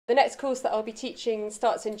The next course that I'll be teaching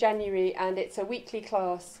starts in January, and it's a weekly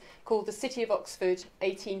class called The City of Oxford,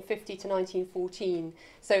 1850 to 1914.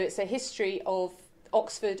 So it's a history of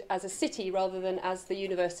Oxford as a city rather than as the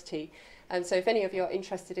university. And so if any of you are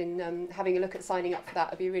interested in having a look at signing up for that,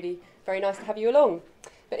 it'd be really very nice to have you along.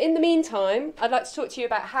 But in the meantime, I'd like to talk to you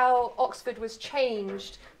about how Oxford was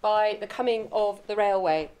changed by the coming of the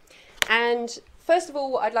railway. And first of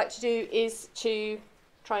all, what I'd like to do is to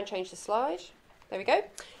try and change the slide. There we go,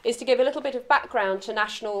 is to give a little bit of background to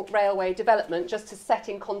national railway development, just to set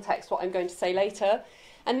in context what I'm going to say later,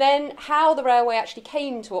 and then how the railway actually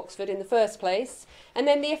came to Oxford in the first place, and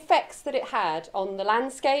then the effects that it had on the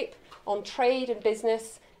landscape, on trade and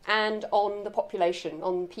business, and on the population,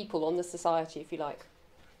 on people, on the society, if you like.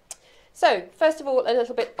 So, first of all, a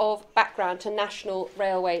little bit of background to national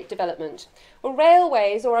railway development. Well,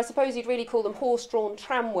 railways, or I suppose you'd really call them horse-drawn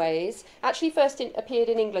tramways, actually first appeared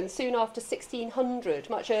in England soon after 1600,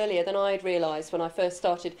 much earlier than I'd realised when I first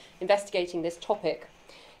started investigating this topic.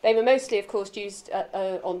 They were mostly, of course, used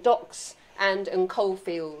on docks and in coal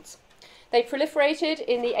fields. They proliferated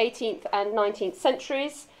in the 18th and 19th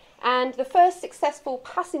centuries, and the first successful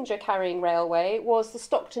passenger-carrying railway was the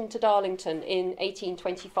Stockton to Darlington in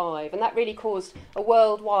 1825, and that really caused a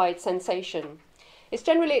worldwide sensation. It's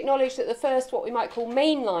generally acknowledged that the first, what we might call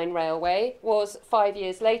mainline railway, was 5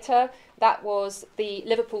 years later. That was the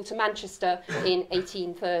Liverpool to Manchester in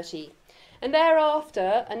 1830. And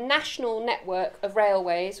thereafter, a national network of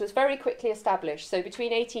railways was very quickly established. So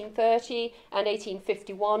between 1830 and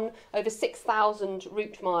 1851, over 6,000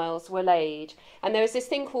 route miles were laid. And there was this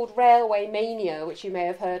thing called railway mania, which you may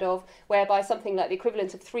have heard of, whereby something like the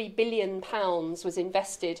equivalent of £3 billion was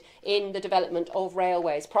invested in the development of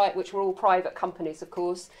railways, which were all private companies, of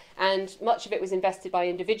course. And much of it was invested by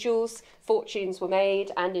individuals. Fortunes were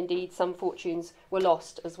made, and indeed some fortunes were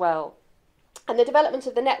lost as well. And the development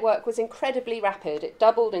of the network was incredibly rapid. It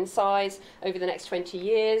doubled in size over the next 20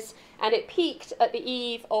 years, and it peaked at the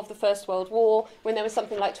eve of the First World War, when there was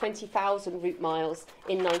something like 20,000 route miles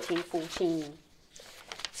in 1914.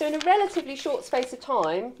 So in a relatively short space of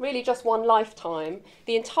time, really just one lifetime,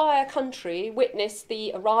 the entire country witnessed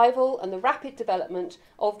the arrival and the rapid development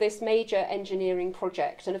of this major engineering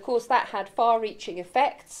project. And of course that had far-reaching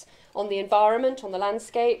effects on the environment, on the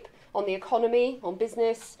landscape, on the economy, on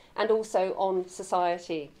business, and also on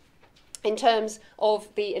society. In terms of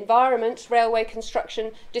the environment, railway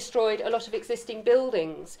construction destroyed a lot of existing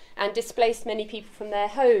buildings and displaced many people from their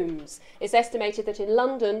homes. It's estimated that in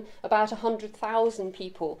London, about 100,000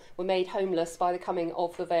 people were made homeless by the coming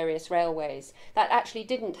of the various railways. That actually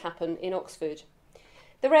didn't happen in Oxford.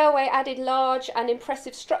 The railway added large and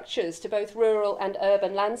impressive structures to both rural and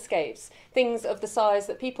urban landscapes, things of the size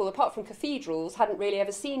that people, apart from cathedrals, hadn't really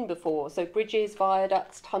ever seen before. So bridges,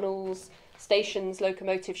 viaducts, tunnels, stations,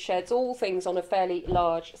 locomotive sheds, all things on a fairly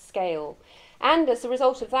large scale. And as a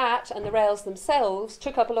result of that, and the rails themselves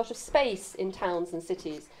took up a lot of space in towns and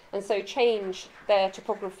cities, and so changed their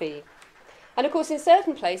topography. And of course, in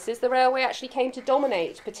certain places, the railway actually came to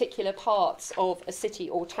dominate particular parts of a city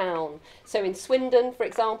or town. So in Swindon, for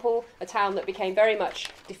example, a town that became very much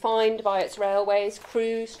defined by its railways,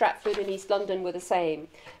 Crewe, Stratford and East London were the same.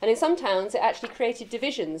 And in some towns, it actually created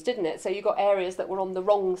divisions, didn't it? So you got areas that were on the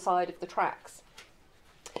wrong side of the tracks.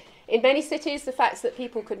 In many cities, the fact that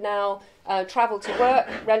people could now travel to work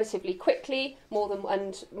relatively quickly, more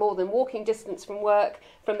than walking distance from work,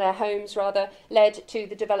 from their homes rather, led to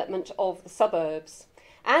the development of the suburbs.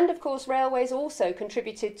 And of course, railways also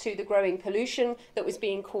contributed to the growing pollution that was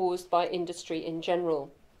being caused by industry in general.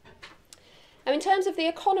 Now, in terms of the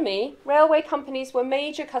economy, railway companies were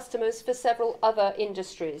major customers for several other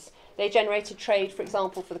industries. They generated trade, for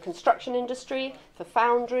example, for the construction industry, for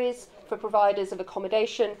foundries, for providers of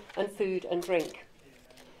accommodation and food and drink.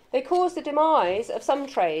 They caused the demise of some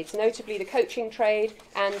trades, notably the coaching trade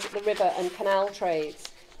and the river and canal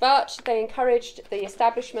trades. But they encouraged the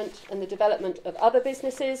establishment and the development of other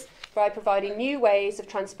businesses by providing new ways of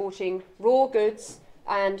transporting raw goods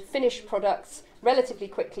and finished products relatively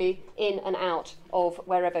quickly in and out of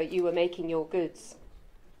wherever you were making your goods.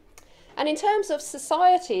 And in terms of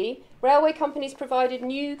society, railway companies provided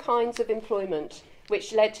new kinds of employment,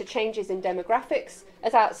 which led to changes in demographics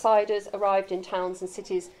as outsiders arrived in towns and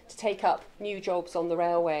cities to take up new jobs on the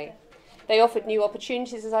railway. They offered new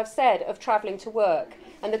opportunities, as I've said, of travelling to work,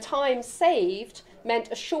 and the time saved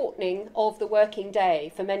meant a shortening of the working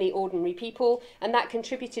day for many ordinary people, and that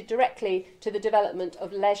contributed directly to the development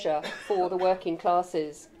of leisure for the working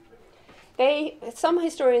classes. Some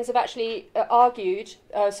historians have actually argued,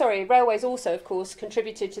 railways also, of course,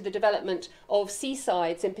 contributed to the development of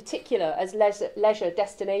seasides in particular as leisure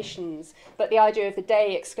destinations, but the idea of the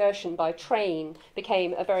day excursion by train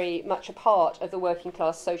became very much a part of the working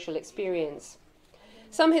class social experience.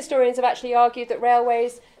 Some historians have actually argued that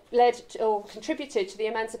railways led to, or contributed to the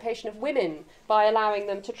emancipation of women by allowing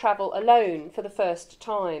them to travel alone for the first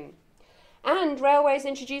time. And railways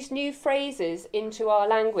introduced new phrases into our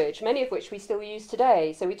language, many of which we still use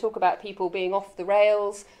today. So we talk about people being off the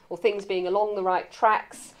rails, or things being along the right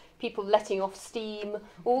tracks, people letting off steam.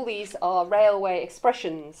 All these are railway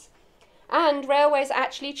expressions. And railways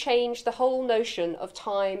actually changed the whole notion of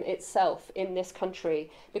time itself in this country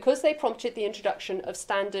because they prompted the introduction of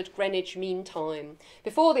standard Greenwich Mean Time.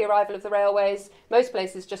 Before the arrival of the railways, most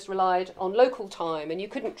places just relied on local time, and you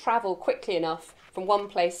couldn't travel quickly enough from one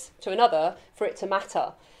place to another for it to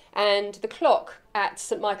matter. And the clock at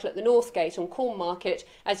St Michael at the North Gate on Corn Market,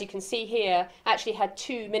 as you can see here, actually had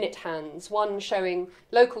 2 minute hands, one showing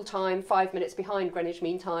local time 5 minutes behind Greenwich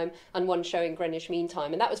Mean Time and one showing Greenwich Mean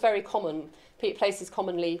Time. And that was very common. Places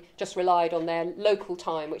commonly just relied on their local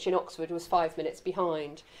time, which in Oxford was 5 minutes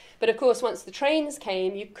behind. But of course, once the trains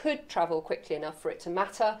came, you could travel quickly enough for it to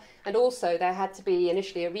matter. And also there had to be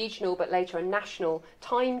initially a regional, but later a national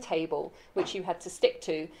timetable, which you had to stick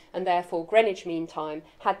to. And therefore, Greenwich Mean Time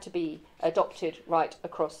had to be adopted right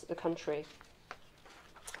across the country.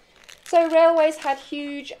 So railways had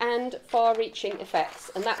huge and far-reaching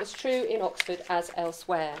effects, and that was true in Oxford as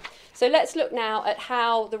elsewhere. So let's look now at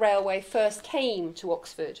how the railway first came to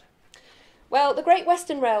Oxford. Well, the Great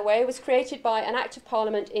Western Railway was created by an Act of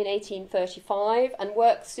Parliament in 1835, and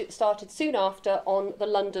work started soon after on the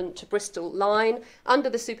London to Bristol line, under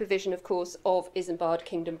the supervision, of course, of Isambard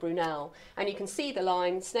Kingdom Brunel. And you can see the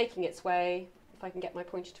line snaking its way, if I can get my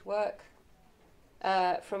pointer to work,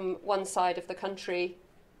 from one side of the country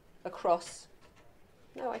across.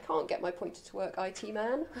 No, I can't get my pointer to work, IT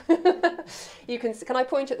man. Can I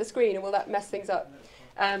point at the screen, or will that mess things up?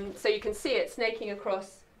 So you can see it snaking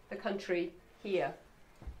across the country here.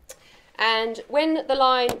 And when the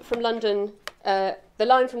line from London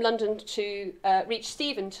to reach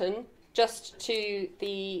Steventon, just to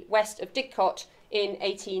the west of Didcot, in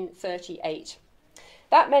 1838.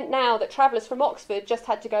 That meant now that travellers from Oxford just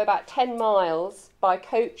had to go about 10 miles by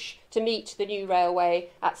coach to meet the new railway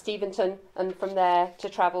at Steventon, and from there to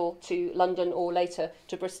travel to London or later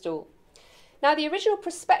to Bristol. Now, the original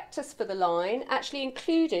prospectus for the line actually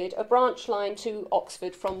included a branch line to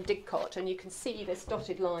Oxford from Didcot, and you can see this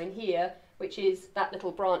dotted line here, which is that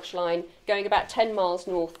little branch line going about 10 miles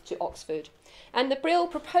north to Oxford. And the bill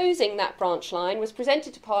proposing that branch line was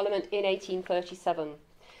presented to Parliament in 1837.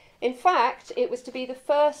 In fact, it was to be the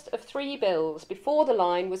first of 3 bills. Before the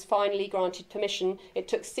line was finally granted permission, it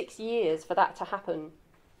took 6 years for that to happen.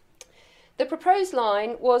 The proposed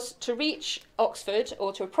line was to reach Oxford,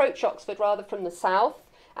 or to approach Oxford rather, from the south,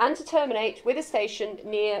 and to terminate with a station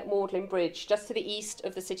near Magdalen Bridge, just to the east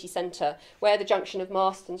of the city centre, where the junction of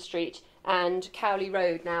Marston Street and Cowley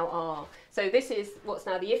Road now are. So this is what's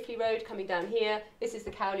now the Iffley Road coming down here. This is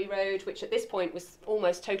the Cowley Road, which at this point was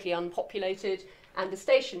almost totally unpopulated, and the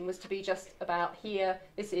station was to be just about here.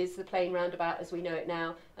 This is the plain roundabout as we know it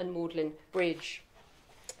now, and Magdalen Bridge.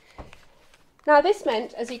 Now this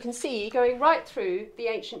meant, as you can see, going right through the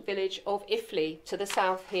ancient village of Iffley to the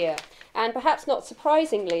south here. And perhaps not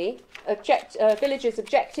surprisingly, villagers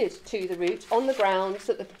objected to the route on the grounds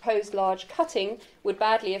that the proposed large cutting would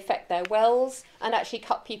badly affect their wells and actually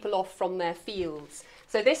cut people off from their fields.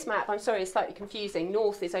 So this map, I'm sorry, is slightly confusing.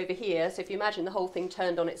 North is over here, so if you imagine the whole thing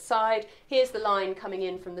turned on its side, here's the line coming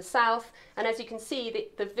in from the south, and as you can see,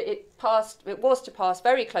 it was to pass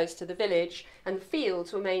very close to the village, and the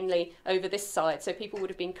fields were mainly over this side, so people would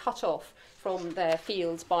have been cut off from their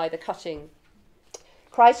fields by the cutting.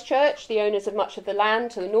 Christchurch, the owners of much of the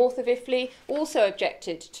land to the north of Iffley, also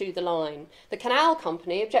objected to the line. The Canal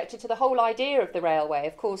Company objected to the whole idea of the railway,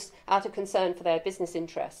 of course, out of concern for their business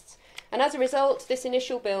interests. And as a result, this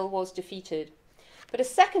initial bill was defeated. But a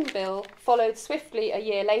second bill followed swiftly a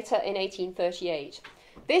year later in 1838.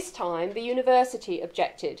 This time, the university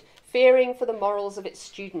objected, fearing for the morals of its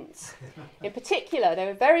students. In particular, they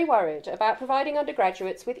were very worried about providing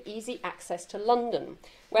undergraduates with easy access to London,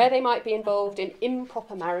 where they might be involved in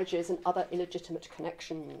improper marriages and other illegitimate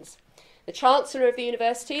connections. The Chancellor of the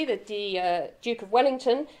University, the Duke of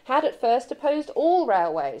Wellington, had at first opposed all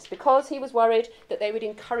railways because he was worried that they would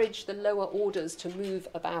encourage the lower orders to move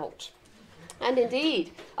about. And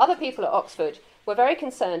indeed, other people at Oxford were very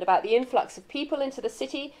concerned about the influx of people into the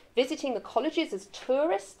city, visiting the colleges as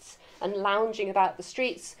tourists and lounging about the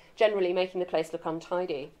streets, generally making the place look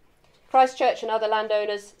untidy. Christchurch and other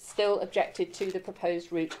landowners still objected to the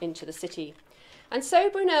proposed route into the city. And so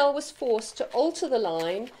Brunel was forced to alter the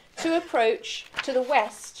line to approach to the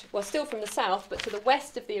west, well, still from the south, but to the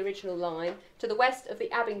west of the original line, to the west of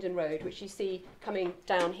the Abingdon Road, which you see coming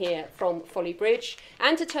down here from Folly Bridge,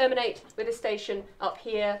 and to terminate with a station up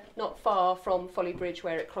here, not far from Folly Bridge,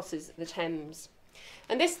 where it crosses the Thames.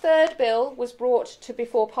 And this third bill was brought to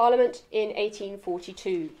before Parliament in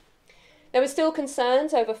 1842. There were still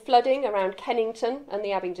concerns over flooding around Kennington and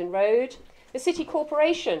the Abingdon Road. The City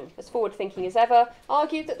Corporation, as forward-thinking as ever,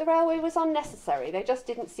 argued that the railway was unnecessary. They just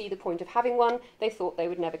didn't see the point of having one. They thought they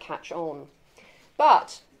would never catch on.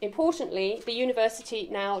 But, importantly, the university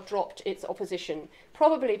now dropped its opposition,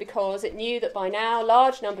 probably because it knew that by now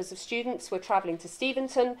large numbers of students were travelling to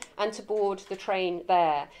Steventon and to board the train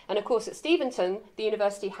there. And of course at Steventon, the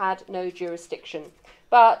university had no jurisdiction.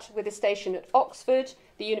 But with a station at Oxford,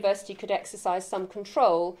 the university could exercise some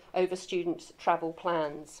control over students' travel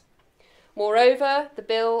plans. Moreover, the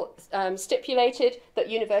bill stipulated that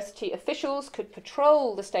university officials could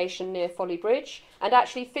patrol the station near Folly Bridge and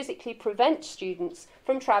actually physically prevent students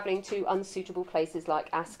from travelling to unsuitable places like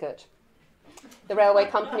Ascot. The railway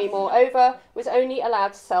company, moreover, was only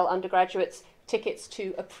allowed to sell undergraduates tickets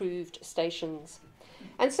to approved stations.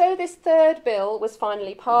 And so this third bill was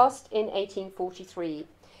finally passed in 1843.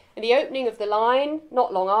 And the opening of the line,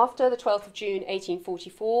 not long after, the 12th of June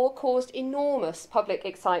 1844, caused enormous public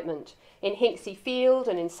excitement. In Hinksey Field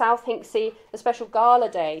and in South Hinksey, a special gala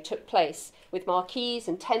day took place, with marquees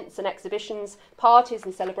and tents and exhibitions. Parties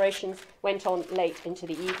and celebrations went on late into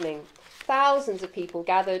the evening. Thousands of people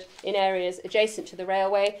gathered in areas adjacent to the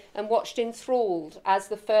railway and watched enthralled as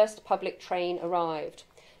the first public train arrived.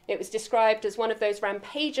 It was described as one of those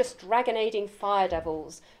rampageous, dragonading fire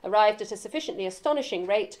devils, arrived at a sufficiently astonishing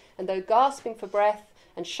rate, and though gasping for breath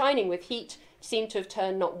and shining with heat, seemed to have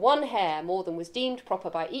turned not one hair more than was deemed proper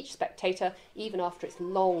by each spectator, even after its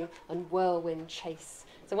long and whirlwind chase.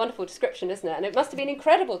 It's a wonderful description, isn't it? And it must have been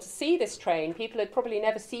incredible to see this train. People had probably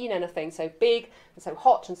never seen anything so big and so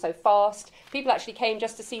hot and so fast. People actually came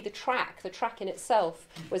just to see the track. The track in itself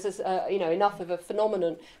was enough of a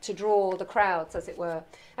phenomenon to draw the crowds, as it were.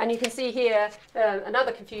 And you can see here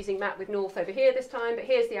another confusing map with north over here this time, but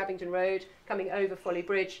here's the Abingdon Road coming over Folly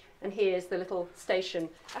Bridge, and here's the little station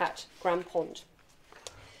at Grampont.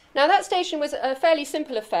 Now that station was a fairly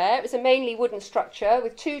simple affair. It was a mainly wooden structure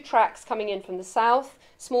with two tracks coming in from the south,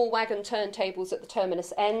 small wagon turntables at the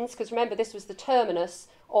terminus ends, because remember this was the terminus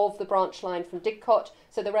of the branch line from Didcot,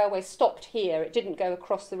 so the railway stopped here. It didn't go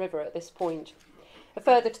across the river at this point. A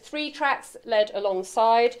further 3 tracks led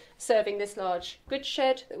alongside, serving this large goods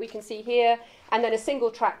shed that we can see here, and then a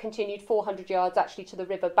single track continued 400 yards actually to the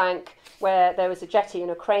river bank, where there was a jetty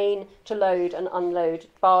and a crane to load and unload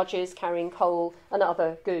barges carrying coal and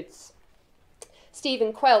other goods.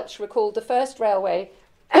 Stephen Quelch recalled the first railway,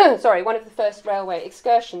 one of the first railway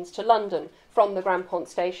excursions to London from the Grampont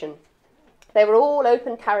station. They were all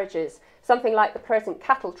open carriages, something like the present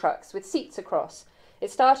cattle trucks with seats across. It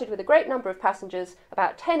started with a great number of passengers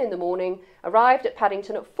about 10 in the morning, arrived at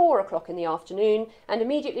Paddington at 4 o'clock in the afternoon, and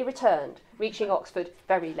immediately returned, reaching Oxford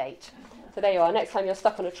very late. So there you are. Next time you're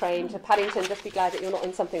stuck on a train to Paddington, just be glad that you're not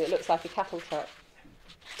in something that looks like a cattle truck.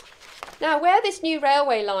 Now, where this new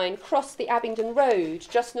railway line crossed the Abingdon Road,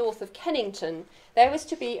 just north of Kennington, there was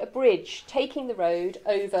to be a bridge taking the road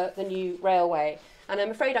over the new railway. And I'm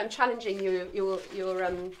afraid I'm challenging your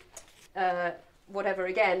whatever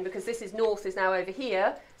again, because this is north is now over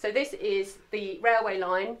here. So this is the railway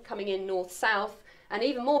line coming in north-south, and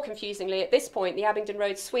even more confusingly, at this point, the Abingdon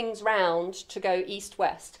Road swings round to go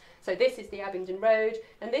east-west. So this is the Abingdon Road,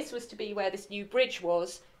 and this was to be where this new bridge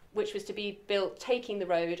was, which was to be built taking the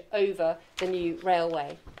road over the new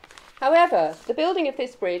railway. However, the building of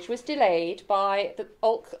this bridge was delayed by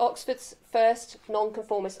Oxford's first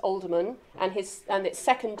nonconformist alderman and its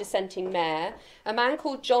second dissenting mayor, a man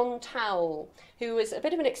called John Towell, who was a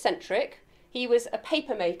bit of an eccentric. He was a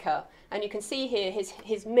paper maker, and you can see here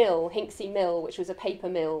his mill, Hinksey Mill, which was a paper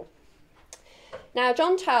mill. Now,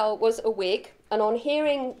 John Towell was a Whig, and on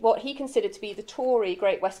hearing what he considered to be the Tory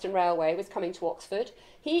Great Western Railway was coming to Oxford,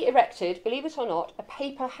 he erected, believe it or not, a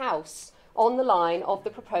paper house on the line of the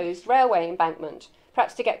proposed railway embankment,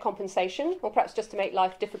 perhaps to get compensation, or perhaps just to make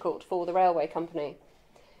life difficult for the railway company.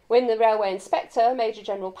 When the railway inspector, Major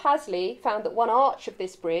General Pasley, found that one arch of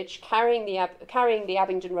this bridge carrying the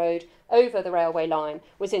Abingdon Road over the railway line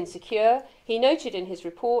was insecure, he noted in his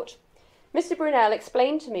report, "Mr. Brunel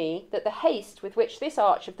explained to me that the haste with which this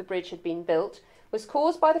arch of the bridge had been built was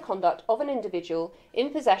caused by the conduct of an individual in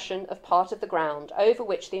possession of part of the ground over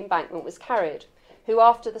which the embankment was carried, who,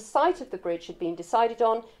 after the site of the bridge had been decided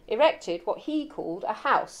on, erected what he called a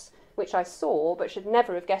house, which I saw but should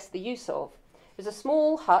never have guessed the use of. It was a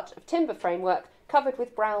small hut of timber framework covered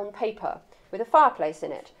with brown paper, with a fireplace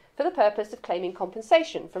in it, for the purpose of claiming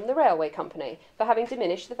compensation from the railway company for having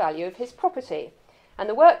diminished the value of his property. And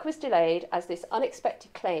the work was delayed as this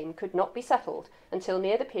unexpected claim could not be settled until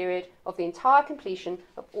near the period of the entire completion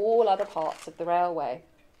of all other parts of the railway.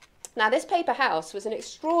 Now, this paper house was an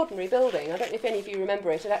extraordinary building. I don't know if any of you remember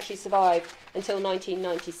it. It actually survived until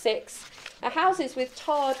 1996. Houses with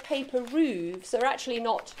tarred paper roofs are actually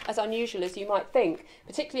not as unusual as you might think,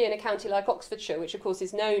 particularly in a county like Oxfordshire, which of course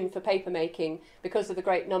is known for paper making because of the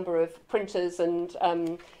great number of printers and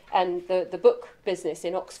the book business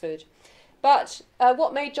in Oxford. But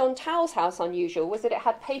what made John Towell's house unusual was that it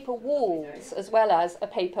had paper walls as well as a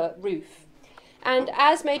paper roof. And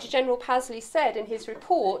as Major General Pasley said in his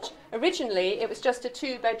report, originally it was just a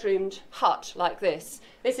two-bedroomed hut like this.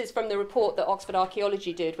 This is from the report that Oxford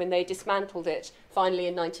Archaeology did when they dismantled it finally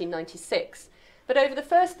in 1996. But over the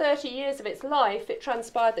first 30 years of its life, it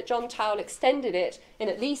transpired that John Towell extended it in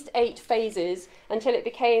at least 8 phases until it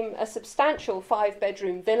became a substantial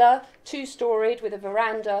 5-bedroom villa, 2-storied with a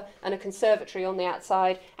veranda and a conservatory on the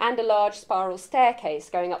outside, and a large spiral staircase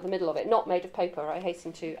going up the middle of it, not made of paper, I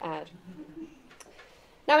hasten to add.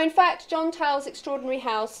 Now, in fact, John Towell's extraordinary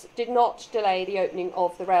house did not delay the opening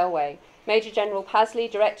of the railway. Major General Pasley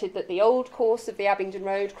directed that the old course of the Abingdon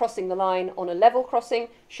Road crossing the line on a level crossing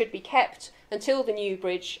should be kept until the new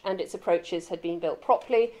bridge and its approaches had been built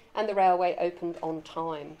properly and the railway opened on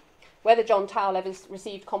time. Whether John Towell ever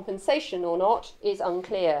received compensation or not is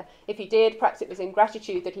unclear. If he did, perhaps it was in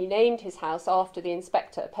gratitude that he named his house after the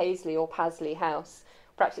inspector, Paisley or Pasley House.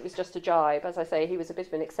 Perhaps it was just a jibe. As I say, he was a bit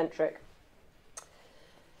of an eccentric.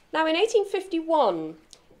 Now, in 1851,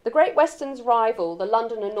 the Great Western's rival, the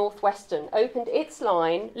London and North Western, opened its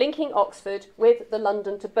line linking Oxford with the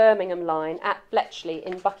London to Birmingham line at Bletchley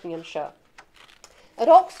in Buckinghamshire. At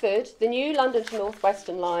Oxford, the new London to North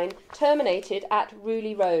Western line terminated at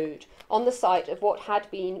Woolley Road, on the site of what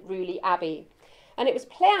had been Woolley Abbey, and it was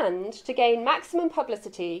planned to gain maximum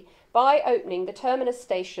publicity by opening the terminus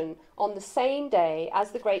station on the same day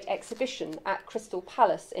as the Great Exhibition at Crystal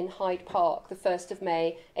Palace in Hyde Park, the 1st of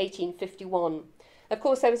May 1851. Of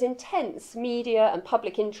course, there was intense media and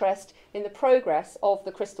public interest in the progress of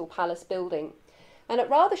the Crystal Palace building. And at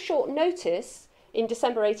rather short notice, in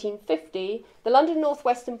December 1850, the London North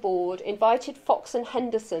Western Board invited Fox and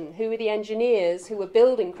Henderson, who were the engineers who were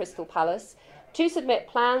building Crystal Palace, to submit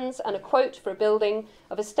plans and a quote for a building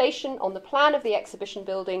of a station on the plan of the exhibition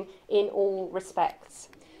building in all respects.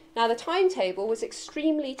 Now, the timetable was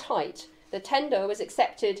extremely tight. The tender was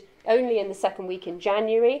accepted only in the second week in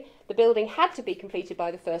January. The building had to be completed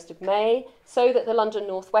by the 1st of May so that the London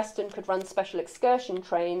North Western could run special excursion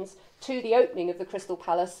trains to the opening of the Crystal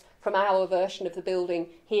Palace from our version of the building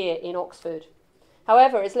here in Oxford.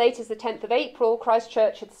 However, as late as the 10th of April,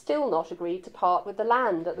 Christchurch had still not agreed to part with the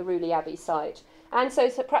land at the Woolley Abbey site, and so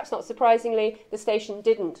perhaps not surprisingly, the station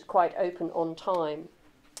didn't quite open on time.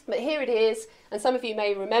 But here it is, and some of you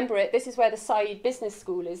may remember it. This is where the Saïd Business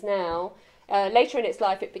School is now. Later in its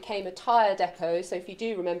life, it became a tyre depot, so if you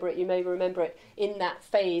do remember it, you may remember it in that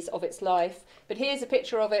phase of its life. But here's a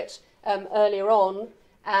picture of it earlier on.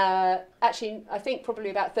 Actually, I think probably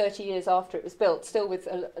about 30 years after it was built, still with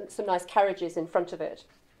some nice carriages in front of it.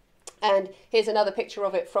 And here's another picture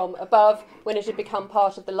of it from above when it had become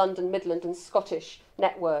part of the London, Midland and Scottish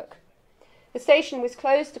network. The station was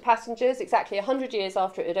closed to passengers exactly 100 years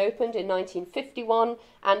after it had opened in 1951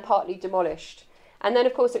 and partly demolished. And then,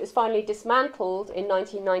 of course, it was finally dismantled in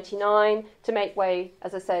 1999 to make way,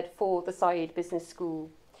 as I said, for the Saïd Business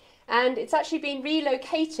School. And it's actually been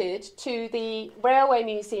relocated to the Railway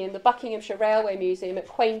Museum, the Buckinghamshire Railway Museum at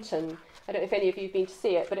Quainton. I don't know if any of you have been to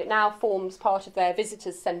see it, but it now forms part of their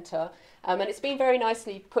visitors' centre. And it's been very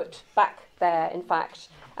nicely put back there, in fact.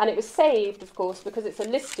 And it was saved, of course, because it's a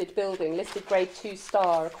listed building, listed grade 2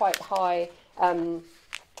 star, a quite high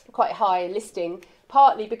listing,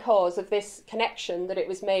 partly because of this connection that it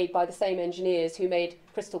was made by the same engineers who made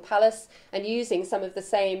Crystal Palace and using some of the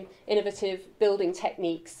same innovative building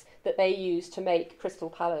techniques that they used to make Crystal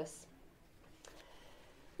Palace.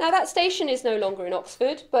 Now, that station is no longer in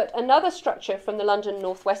Oxford, but another structure from the London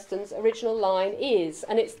North Western's original line is,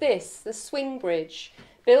 and it's this, the Swing Bridge,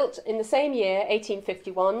 built in the same year,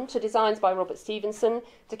 1851, to designs by Robert Stevenson,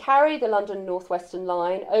 to carry the London North Western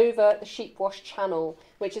line over the Sheepwash Channel,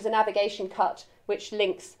 which is a navigation cut which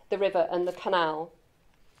links the river and the canal.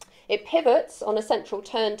 It pivots on a central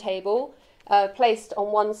turntable placed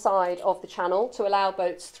on one side of the channel to allow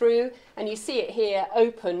boats through, and you see it here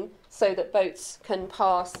open so that boats can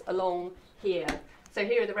pass along here. So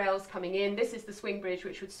here are the rails coming in. This is the swing bridge,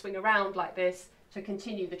 which would swing around like this to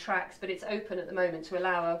continue the tracks, but it's open at the moment to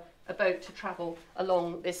allow a boat to travel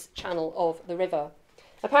along this channel of the river.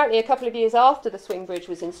 Apparently a couple of years after the swing bridge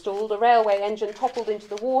was installed, a railway engine toppled into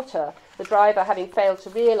the water, the driver having failed to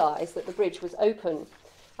realise that the bridge was open.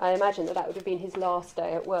 I imagine that would have been his last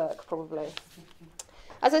day at work, probably.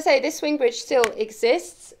 As I say, this swing bridge still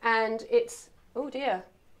exists, and it's... Oh dear.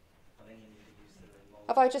 I think you need to use the remote.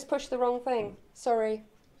 Have I just pushed the wrong thing? Sorry.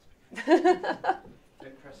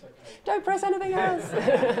 Don't press OK. Don't press anything else.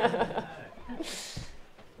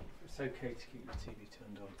 It's okay to keep the TV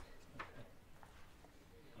turned on. Okay.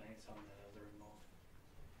 I think it's on the remote.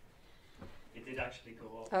 It did actually go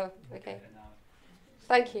up. Oh, okay. And now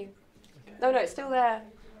Thank you. Okay. No, it's still there.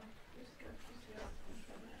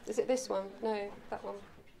 Is it this one? No, that one.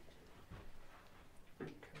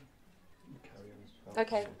 Carry on.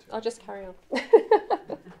 Okay, I'll just carry on.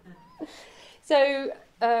 So,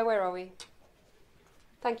 where are we?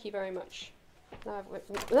 Thank you very much. Now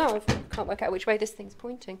I can't work out which way this thing's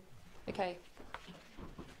pointing. Okay.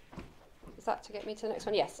 Is that to get me to the next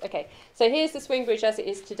one? Yes, okay. So here's the swing bridge as it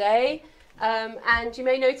is today. And you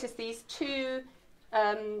may notice these two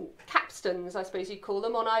capstans, I suppose you'd call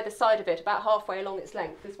them, on either side of it, about halfway along its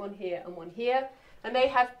length. There's one here and one here. And they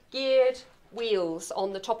have geared wheels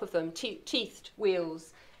on the top of them, teethed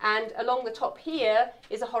wheels. And along the top here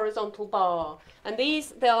is a horizontal bar. And they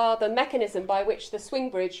are the mechanism by which the swing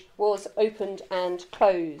bridge was opened and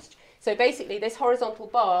closed. So basically this horizontal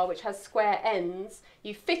bar, which has square ends,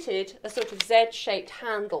 you fitted a sort of Z-shaped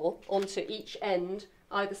handle onto each end,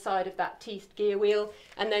 either side of that teethed gear wheel,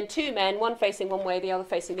 and then two men, one facing one way, the other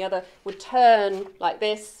facing the other, would turn like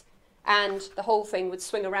this, and the whole thing would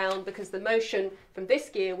swing around because the motion from this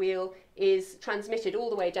gear wheel is transmitted all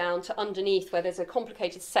the way down to underneath, where there's a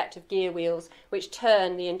complicated set of gear wheels which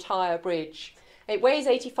turn the entire bridge. It weighs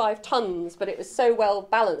 85 tons, but it was so well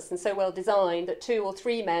balanced and so well designed that 2 or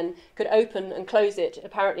 3 men could open and close it,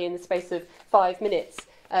 apparently in the space of 5 minutes,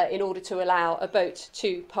 in order to allow a boat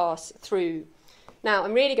to pass through. Now,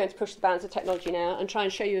 I'm really going to push the bounds of technology now and try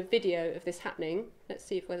and show you a video of this happening. Let's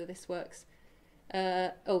see whether this works.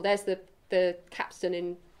 Oh, there's the capstan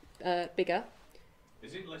in bigger.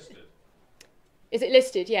 Is it listed? Is it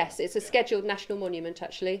listed? Yes, it's a scheduled national monument,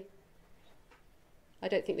 actually. I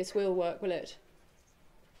don't think this will work, will it?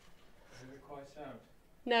 Does it require sound?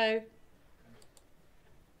 No.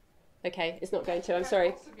 Okay, it's not going to, I'm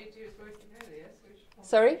sorry.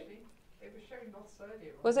 Sorry? It was showing lots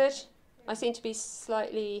earlier. Was it? I seem to be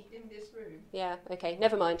slightly... In this room. Yeah, okay,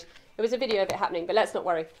 never mind. It was a video of it happening, but let's not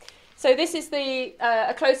worry. So this is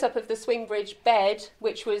a close-up of the swing bridge bed,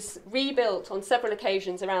 which was rebuilt on several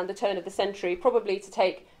occasions around the turn of the century, probably to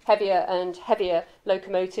take heavier and heavier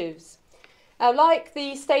locomotives. Like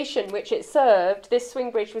the station which it served, this swing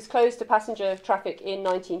bridge was closed to passenger traffic in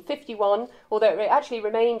 1951, although it actually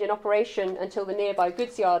remained in operation until the nearby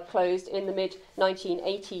goods yard closed in the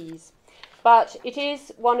mid-1980s. But it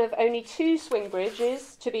is one of only 2 swing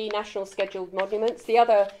bridges to be national scheduled monuments. The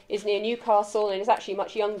other is near Newcastle and is actually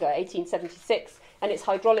much younger, 1876, and it's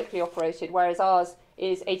hydraulically operated, whereas ours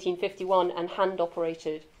is 1851 and hand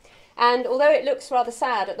operated. And although it looks rather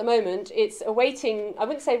sad at the moment, it's awaiting, I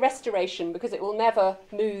wouldn't say restoration because it will never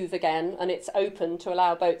move again and it's open to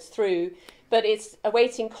allow boats through, but it's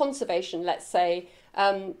awaiting conservation, let's say,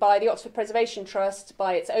 by the Oxford Preservation Trust,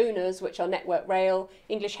 by its owners, which are Network Rail,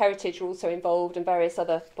 English Heritage are also involved, and various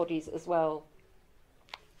other bodies as well.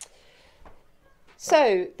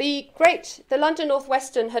 So the London North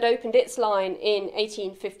Western had opened its line in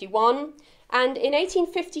 1851, and in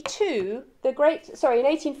 1852, in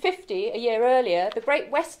 1850, a year earlier, the Great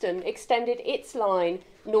Western extended its line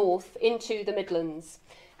north into the Midlands,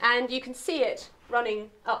 and you can see it running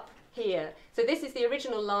up here. So this is the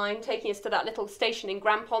original line taking us to that little station in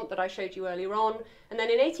Grampont that I showed you earlier on. And then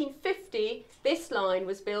in 1850, this line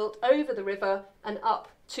was built over the river and up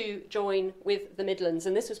to join with the Midlands.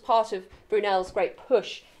 And this was part of Brunel's great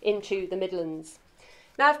push into the Midlands.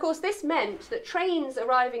 Now, of course, this meant that trains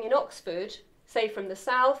arriving in Oxford, say from the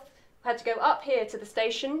south, had to go up here to the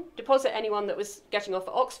station, deposit anyone that was getting off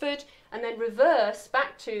at Oxford, and then reverse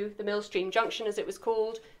back to the Millstream Junction, as it was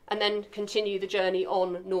called, and then continue the journey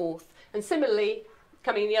on north. And similarly,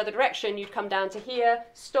 coming in the other direction, you'd come down to here,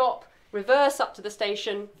 stop, reverse up to the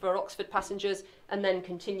station for Oxford passengers, and then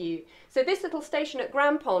continue. So this little station at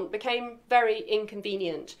Grampont became very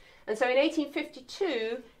inconvenient. And so in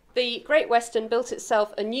 1852, the Great Western built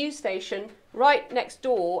itself a new station right next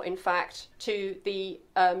door, in fact, to the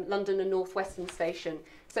London and North Western station.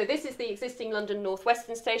 So this is the existing London North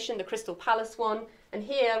Western station, the Crystal Palace one, and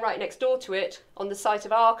here, right next door to it, on the site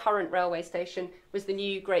of our current railway station, was the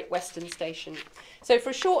new Great Western station. So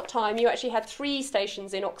for a short time, you actually had 3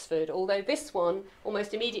 stations in Oxford, although this one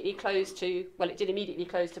almost immediately closed to, well, it did immediately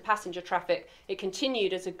close to passenger traffic. It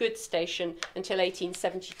continued as a goods station until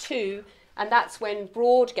 1872, and that's when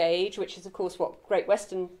broad gauge, which is, of course, what Great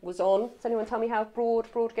Western was on. Does anyone tell me how broad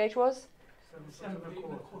gauge was?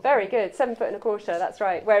 7.25. Very good, 7.25 foot, that's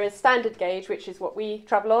right. Whereas standard gauge, which is what we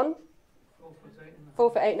travel on,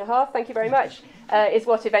 4 foot 8.5. Thank you very much. Is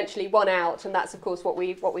what eventually won out, and that's of course what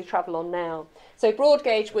we travel on now. So broad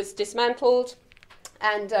gauge was dismantled,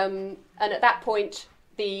 and at that point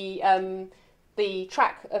the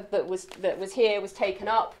track that was here was taken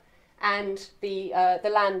up, and the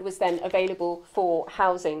land was then available for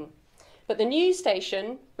housing. But the new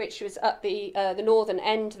station, which was at the northern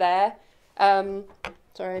end there.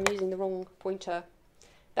 Sorry, I'm using the wrong pointer.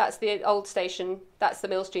 That's the old station, that's the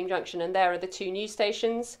Millstream Junction, and there are the 2 new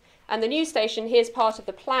stations. And the new station, here's part of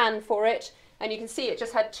the plan for it, and you can see it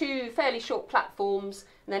just had 2 fairly short platforms,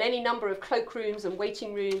 and then any number of cloakrooms and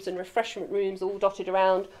waiting rooms and refreshment rooms all dotted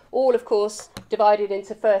around, all of course divided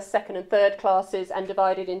into first, second and third classes, and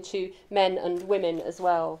divided into men and women as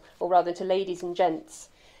well, or rather into ladies and gents.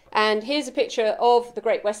 And here's a picture of the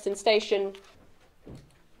Great Western Station.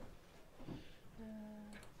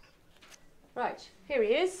 Right, here he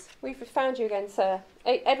is. We've found you again, sir.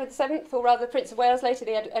 Edward VII, or rather Prince of Wales, later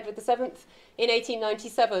the Edward VII, in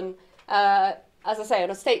 1897, as I say,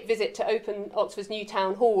 on a state visit to open Oxford's new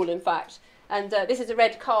town hall, in fact. And this is a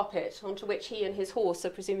red carpet onto which he and his horse are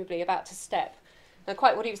presumably about to step. Now,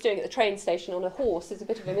 quite what he was doing at the train station on a horse is a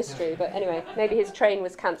bit of a mystery, but anyway, maybe his train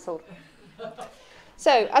was cancelled.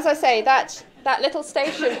 So, as I say, that little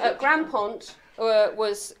station at Grampont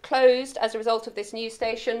was closed as a result of this new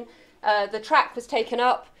station. The track was taken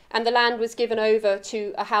up and the land was given over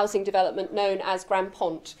to a housing development known as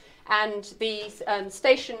Grampont. And the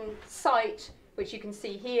station site, which you can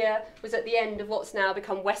see here, was at the end of what's now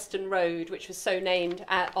become Western Road, which was so named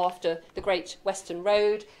after the Great Western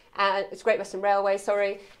Road. It's Great Western Railway,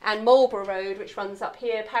 sorry. And Marlborough Road, which runs up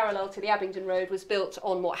here parallel to the Abingdon Road, was built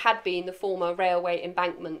on what had been the former railway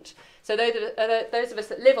embankment. So those of us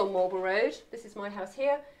that live on Marlborough Road, this is my house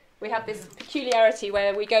here, we have this peculiarity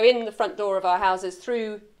where we go in the front door of our houses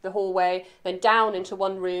through the hallway, then down into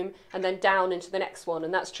one room, and then down into the next one.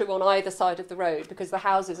 And that's true on either side of the road, because the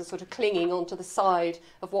houses are sort of clinging onto the side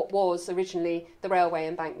of what was originally the railway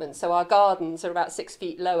embankment. So our gardens are about 6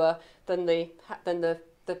 feet lower than the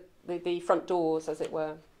front doors, as it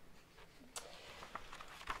were.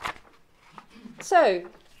 So,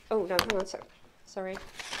 oh no, hang on, sorry.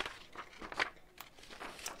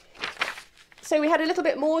 So we had a little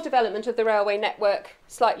bit more development of the railway network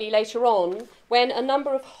slightly later on, when a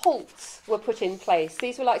number of halts were put in place.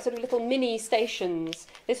 These were like sort of little mini stations.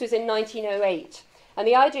 This was in 1908. And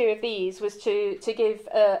the idea of these was to give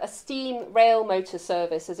a steam rail motor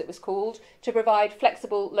service, as it was called, to provide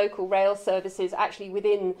flexible local rail services actually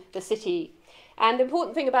within the city. And the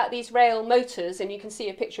important thing about these rail motors, and you can see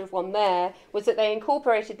a picture of one there, was that they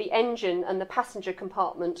incorporated the engine and the passenger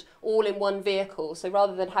compartment all in one vehicle. So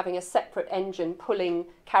rather than having a separate engine pulling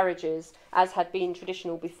carriages, as had been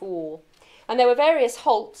traditional before. And there were various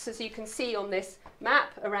halts, as you can see on this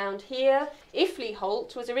map around here. Iffley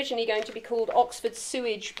Halt was originally going to be called Oxford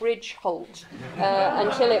Sewage Bridge Halt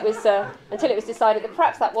until it was decided that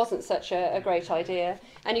perhaps that wasn't such a great idea.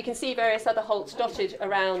 And you can see various other halts dotted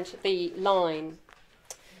around the line.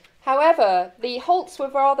 However, the halts were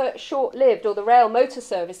rather short-lived, or the rail motor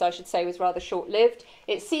service, I should say, was rather short-lived.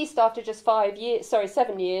 It ceased after just 7 years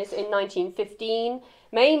in 1915.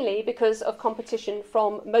 Mainly because of competition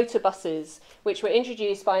from motor buses, which were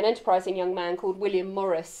introduced by an enterprising young man called William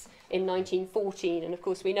Morris in 1914. And of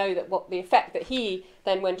course we know that what the effect that he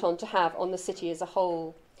then went on to have on the city as a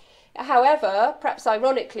whole. However, perhaps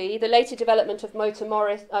ironically, the later development of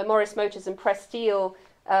Morris Motors and Press Steel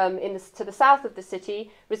to the south of the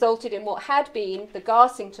city resulted in what had been the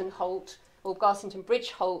Garsington Halt, or Garsington Bridge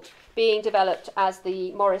Halt, being developed as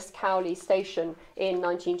the Morris Cowley station in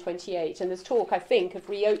 1928. And there's talk, I think, of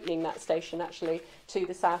reopening that station actually to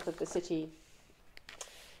the south of the city.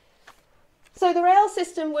 So the rail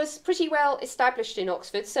system was pretty well established in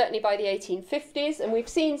Oxford, certainly by the 1850s, and we've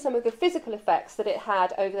seen some of the physical effects that it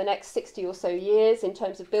had over the next 60 or so years in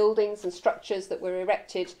terms of buildings and structures that were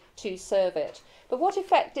erected to serve it. But what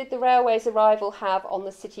effect did the railway's arrival have on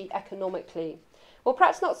the city economically? Well,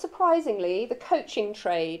 perhaps not surprisingly, the coaching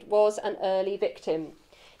trade was an early victim.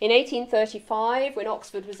 In 1835, when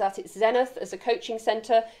Oxford was at its zenith as a coaching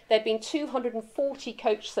centre, there had been 240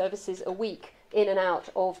 coach services a week in and out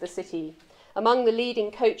of the city. Among the leading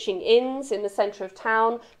coaching inns in the centre of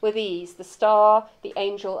town were these, the Star, the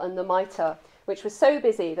Angel and the Mitre, which were so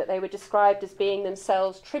busy that they were described as being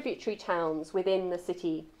themselves tributary towns within the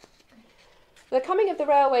city. The coming of the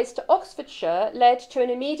railways to Oxfordshire led to an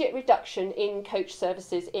immediate reduction in coach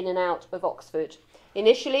services in and out of Oxford.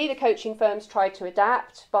 Initially, the coaching firms tried to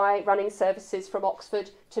adapt by running services from Oxford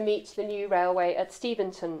to meet the new railway at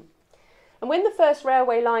Steventon. And when the first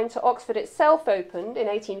railway line to Oxford itself opened in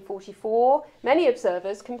 1844, many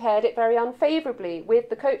observers compared it very unfavourably with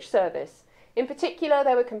the coach service. In particular,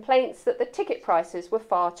 there were complaints that the ticket prices were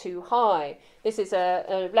far too high. This is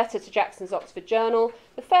a letter to Jackson's Oxford Journal.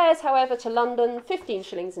 The fares, however, to London, 15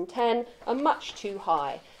 shillings and 10, are much too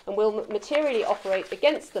high and will materially operate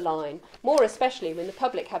against the line, more especially when the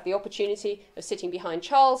public have the opportunity of sitting behind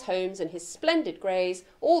Charles Holmes and his splendid greys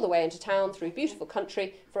all the way into town through beautiful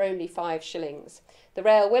country for only 5 shillings. The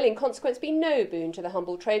rail will, in consequence, be no boon to the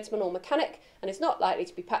humble tradesman or mechanic, and is not likely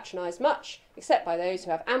to be patronised much, except by those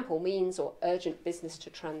who have ample means or urgent business to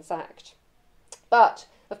transact. But,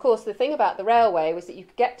 of course, the thing about the railway was that you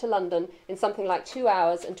could get to London in something like 2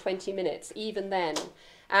 hours and 20 minutes, even then.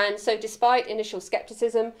 And so, despite initial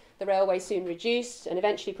scepticism, the railway soon reduced and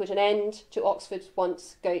eventually put an end to Oxford's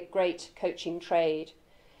once great coaching trade.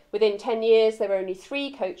 Within 10 years, there were only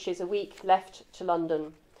 3 coaches a week left to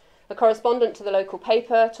London. A correspondent to the local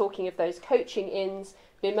paper, talking of those coaching inns,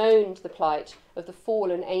 bemoaned the plight of the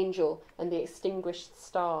fallen angel and the extinguished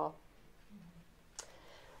star.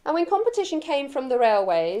 And when competition came from the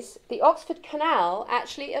railways, the Oxford Canal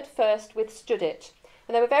actually at first withstood it.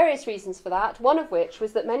 And there were various reasons for that, one of which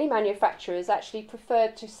was that many manufacturers actually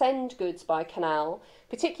preferred to send goods by canal,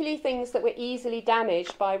 particularly things that were easily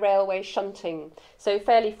damaged by railway shunting. So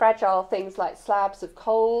fairly fragile things like slabs of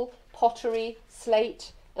coal, pottery,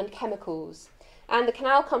 slate, and chemicals. And the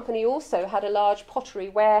canal company also had a large pottery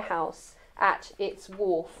warehouse at its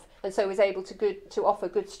wharf, and so was able to offer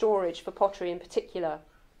good storage for pottery in particular.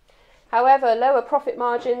 However, lower profit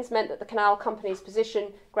margins meant that the canal company's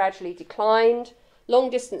position gradually declined.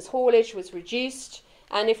 Long-distance haulage was reduced,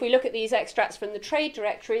 and if we look at these extracts from the trade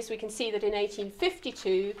directories, we can see that in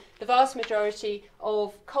 1852, the vast majority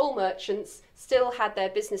of coal merchants still had their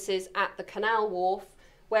businesses at the canal wharf,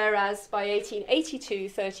 whereas by 1882,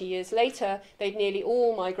 30 years later, they'd nearly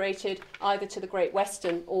all migrated either to the Great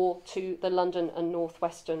Western or to the London and North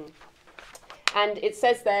Western. And it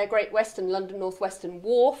says there, Great Western, London North Western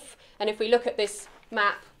Wharf, and if we look at this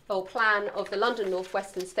map or plan of the London North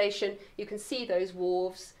Western station, you can see those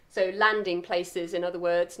wharves, so landing places, in other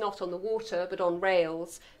words, not on the water but on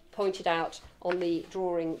rails, pointed out on the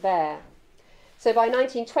drawing there. So by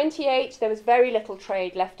 1928, there was very little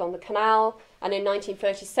trade left on the canal, and in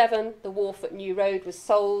 1937, the wharf at New Road was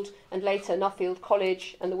sold, and later Nuffield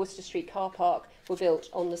College and the Worcester Street car park were built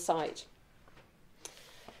on the site.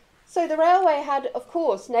 So the railway had, of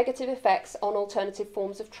course, negative effects on alternative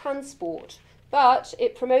forms of transport, but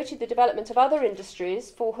it promoted the development of other industries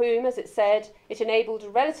for whom, as it said, it enabled a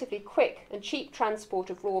relatively quick and cheap transport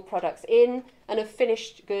of raw products in and of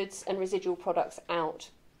finished goods and residual products out.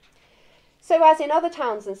 So as in other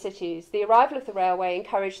towns and cities, the arrival of the railway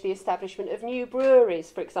encouraged the establishment of new breweries,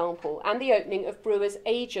 for example, and the opening of brewers'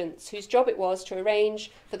 agents, whose job it was to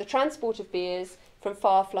arrange for the transport of beers from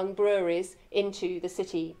far-flung breweries into the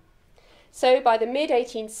city. So by the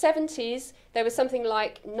mid-1870s, there was something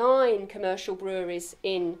like 9 commercial breweries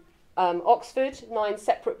in Oxford, 9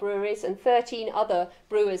 separate breweries, and 13 other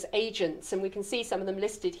brewers' agents. And we can see some of them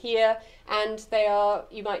listed here. And they are,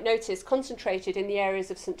 you might notice, concentrated in the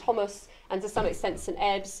areas of St Thomas and to some extent St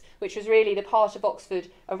Ebbs, which was really the part of Oxford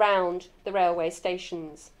around the railway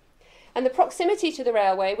stations. And the proximity to the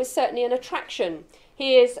railway was certainly an attraction.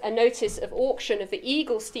 Here's a notice of auction of the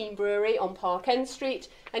Eagle Steam Brewery on Park End Street,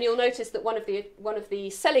 and you'll notice that one of the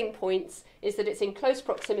selling points is that it's in close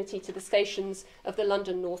proximity to the stations of the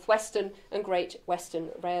London North Western and Great Western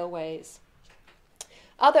Railways.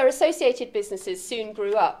 Other associated businesses soon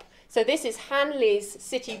grew up. So this is Hanley's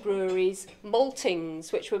City Brewery's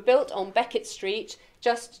maltings, which were built on Beckett Street,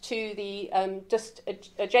 just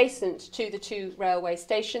adjacent to the 2 railway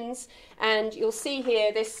stations. And you'll see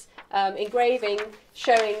here this engraving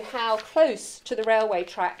showing how close to the railway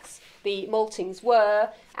tracks the maltings were,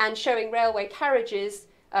 and showing railway carriages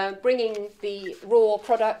bringing the raw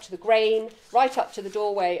product, the grain, right up to the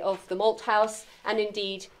doorway of the malt house, and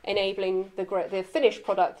indeed enabling the finished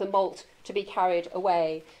product, the malt, to be carried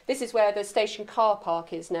away. This is where the station car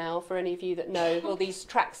park is now, for any of you that know, well, these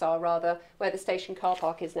tracks are rather, where the station car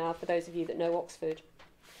park is now, for those of you that know Oxford.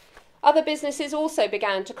 Other businesses also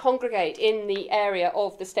began to congregate in the area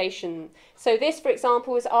of the station. So this, for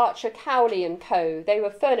example, was Archer Cowley & Co. They were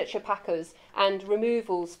furniture packers and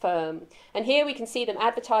removals firm. And here we can see them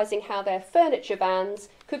advertising how their furniture vans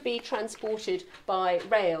could be transported by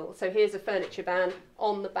rail. So here's a furniture van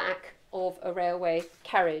on the back of a railway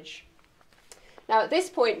carriage. Now, at this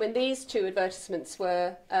point, when these two advertisements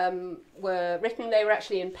were written, they were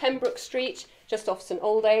actually in Pembroke Street, just off St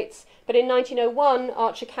Aldate's. But in 1901,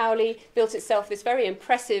 Archer Cowley built itself this very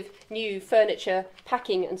impressive new furniture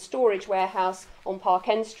packing and storage warehouse on Park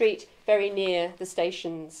End Street, very near the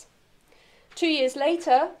stations. 2 years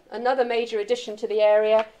later, another major addition to the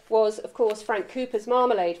area was, of course, Frank Cooper's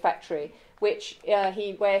marmalade factory, where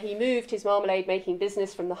he moved his marmalade-making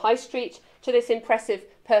business from the high street to this impressive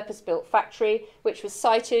purpose-built factory, which was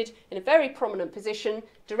sited in a very prominent position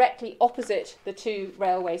directly opposite the two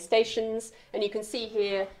railway stations. And you can see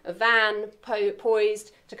here a van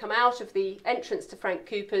poised to come out of the entrance to Frank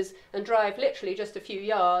Cooper's and drive literally just a few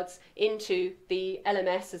yards into the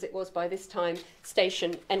LMS, as it was by this time,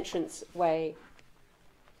 station entrance way.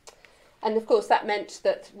 And of course that meant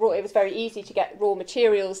that it was very easy to get raw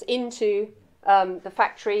materials into the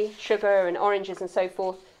factory, sugar and oranges and so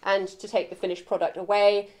forth, and to take the finished product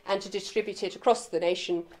away and to distribute it across the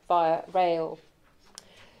nation via rail.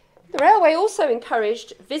 The railway also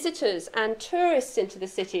encouraged visitors and tourists into the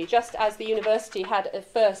city, just as the university had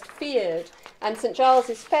at first feared. And St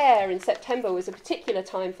Giles's Fair in September was a particular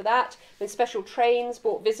time for that, when special trains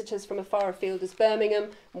brought visitors from as far afield as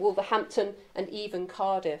Birmingham, Wolverhampton and even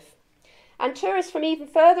Cardiff. And tourists from even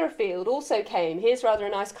further afield also came. Here's rather a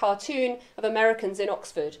nice cartoon of Americans in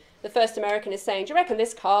Oxford. The first American is saying, "Do you reckon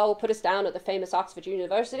this car will put us down at the famous Oxford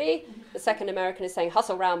University?" The second American is saying,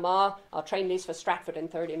 "Hustle round, Ma, our train leaves for Stratford in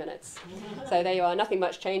 30 minutes. So there you are, nothing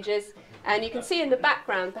much changes. And you can see in the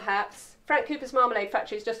background, perhaps, Frank Cooper's marmalade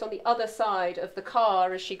factory is just on the other side of the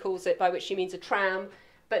car, as she calls it, by which she means a tram.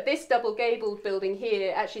 But this double-gabled building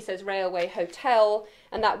here actually says Railway Hotel,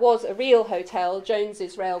 and that was a real hotel,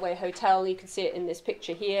 Jones's Railway Hotel. You can see it in this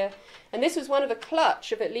picture here. And this was one of a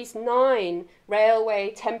clutch of at least 9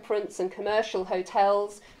 railway, temperance and commercial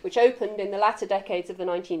hotels which opened in the latter decades of the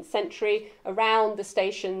 19th century around the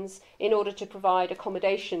stations in order to provide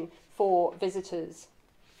accommodation for visitors.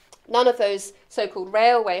 None of those so-called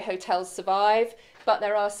railway hotels survive, but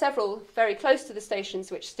there are several very close to the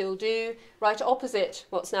stations which still do. Right opposite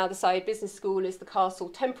what's now the Saïd Business School is the Castle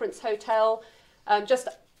Temperance Hotel. Just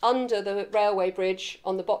under the railway bridge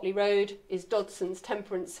on the Botley Road is Dodson's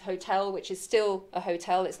Temperance Hotel, which is still a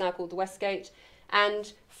hotel. It's now called the Westgate.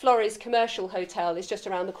 And Florey's Commercial Hotel is just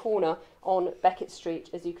around the corner on Beckett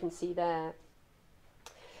Street, as you can see there.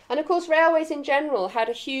 And of course, railways in general had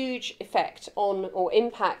a huge effect on, or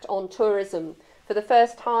impact on, tourism. For the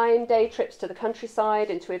first time, day trips to the countryside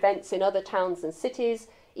and to events in other towns and cities,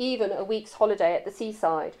 even a week's holiday at the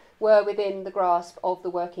seaside, were within the grasp of the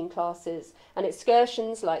working classes, and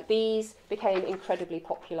excursions like these became incredibly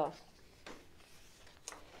popular.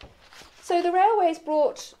 So the railways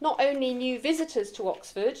brought not only new visitors to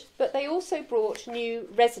Oxford, but they also brought new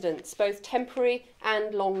residents, both temporary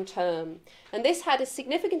and long-term. And this had a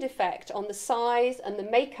significant effect on the size and the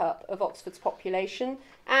makeup of Oxford's population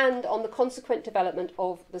and on the consequent development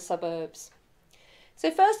of the suburbs. So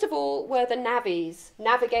first of all were the navvies,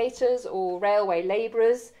 navigators or railway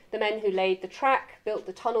labourers, the men who laid the track, built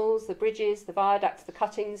the tunnels, the bridges, the viaducts, the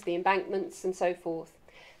cuttings, the embankments and so forth.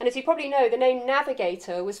 And as you probably know, the name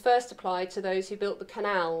navigator was first applied to those who built the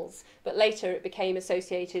canals, but later it became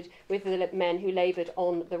associated with the men who laboured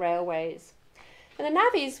on the railways. And the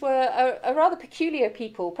navvies were a rather peculiar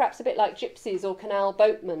people, perhaps a bit like gypsies or canal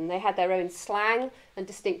boatmen. They had their own slang and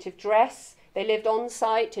distinctive dress. They lived on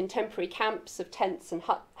site in temporary camps of tents and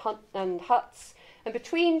huts. And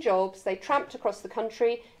between jobs, they tramped across the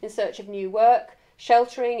country in search of new work,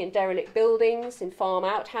 sheltering in derelict buildings, in farm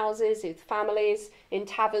outhouses, with families, in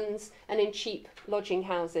taverns and in cheap lodging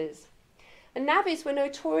houses. And navvies were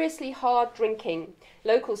notoriously hard drinking.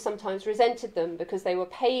 Locals sometimes resented them because they were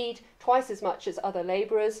paid twice as much as other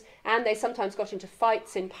labourers, and they sometimes got into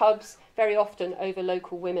fights in pubs, very often over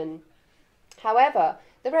local women. However,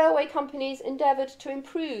 the railway companies endeavoured to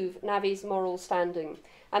improve navvies' moral standing,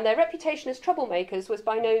 and their reputation as troublemakers was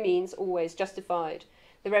by no means always justified.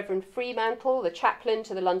 The Reverend Freemantle, the chaplain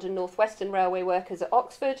to the London North Western Railway workers at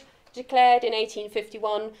Oxford, declared in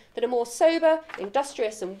 1851 that a more sober,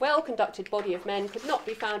 industrious and well-conducted body of men could not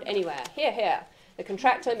be found anywhere. Hear, hear. The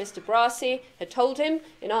contractor, Mr. Brassey, had told him,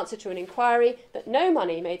 in answer to an inquiry, that no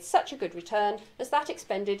money made such a good return as that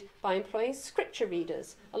expended by employing scripture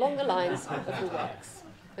readers along the lines of the works.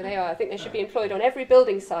 There they are. I think they should be employed on every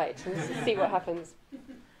building site and see what happens.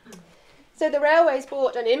 So the railways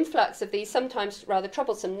brought an influx of these sometimes rather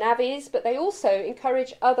troublesome navvies, but they also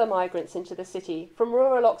encouraged other migrants into the city from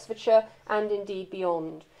rural Oxfordshire and indeed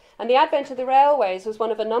beyond. And the advent of the railways was one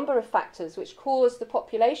of a number of factors which caused the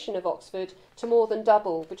population of Oxford to more than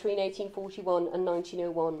double between 1841 and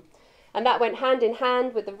 1901. And that went hand in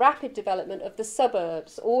hand with the rapid development of the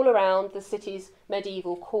suburbs all around the city's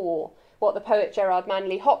medieval core, what the poet Gerard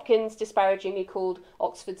Manley Hopkins disparagingly called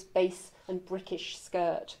Oxford's base and brickish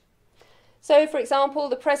skirt. So, for example,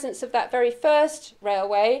 the presence of that very first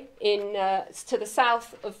railway to the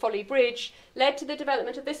south of Folly Bridge led to the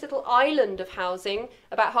development of this little island of housing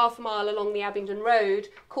about half a mile along the Abingdon Road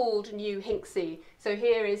called New Hinksey. So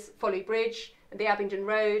here is Folly Bridge, the Abingdon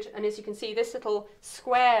Road, and as you can see, this little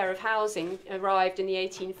square of housing arrived in the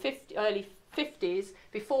early 50s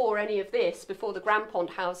before any of this, before the Grampont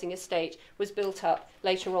housing estate was built up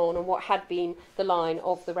later on what had been the line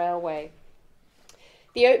of the railway.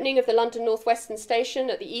 The opening of the London North Western Station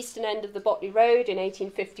at the eastern end of the Botley Road in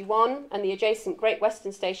 1851 and the adjacent Great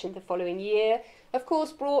Western Station the following year, of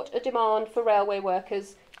course, brought a demand for from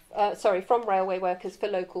railway workers for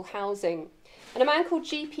local housing. And a man called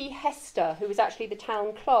G.P. Hester, who was actually the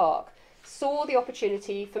town clerk, saw the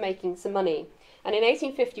opportunity for making some money. And in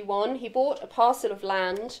 1851, he bought a parcel of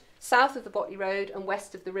land south of the Botley Road and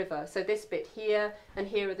west of the river. So this bit here, and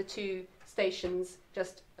here are the two stations,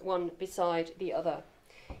 just one beside the other.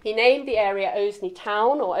 He named the area Osney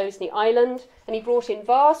Town or Osney Island, and he brought in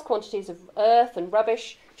vast quantities of earth and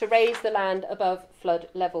rubbish to raise the land above flood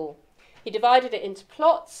level. He divided it into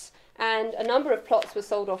plots, and a number of plots were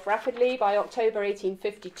sold off rapidly. By October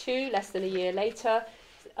 1852, less than a year later,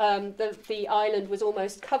 the island was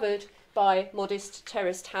almost covered by modest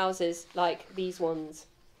terraced houses like these ones.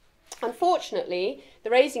 Unfortunately, the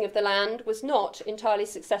raising of the land was not entirely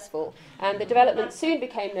successful, and the development soon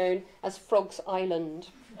became known as Frog's Island.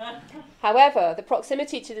 However, the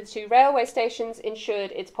proximity to the two railway stations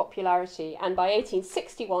ensured its popularity, and by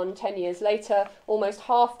 1861, 10 years later, almost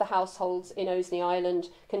half the households in Osney Island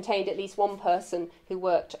contained at least one person who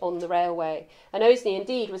worked on the railway. And Osney,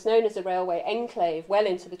 indeed, was known as a railway enclave well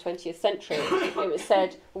into the 20th century. It was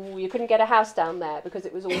said, you couldn't get a house down there because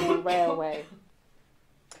it was all railway.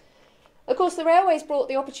 Of course, the railways brought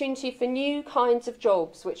the opportunity for new kinds of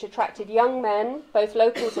jobs which attracted young men, both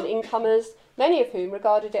locals and incomers, many of whom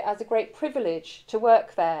regarded it as a great privilege to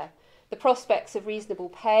work there. The prospects of reasonable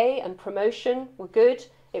pay and promotion were good.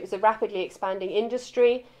 It was a rapidly expanding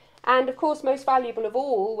industry. And, of course, most valuable of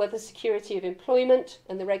all were the security of employment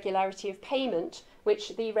and the regularity of payment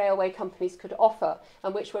which the railway companies could offer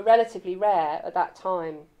and which were relatively rare at that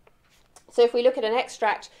time. So if we look at an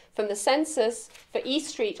extract from the census for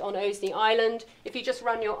East Street on Osney Island, if you just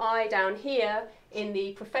run your eye down here in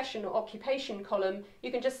the professional occupation column,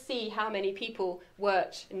 you can just see how many people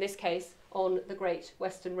worked, in this case, on the Great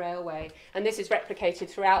Western Railway. And this is replicated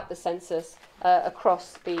throughout the census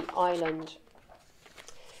across the island.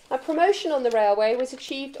 Now, promotion on the railway was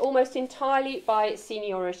achieved almost entirely by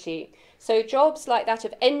seniority. So jobs like that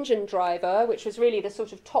of engine driver, which was really the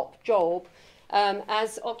sort of top job,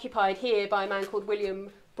 as occupied here by a man called William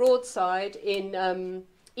Broadside in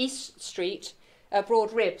East Street,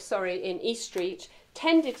 in East Street,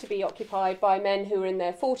 tended to be occupied by men who were in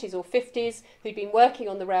their 40s or 50s, who'd been working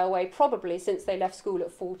on the railway probably since they left school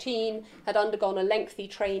at 14, had undergone a lengthy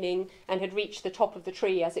training and had reached the top of the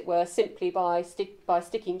tree, as it were, simply by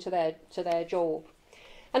sticking to their job.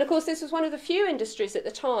 And of course, this was one of the few industries at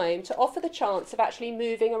the time to offer the chance of actually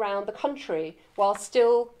moving around the country while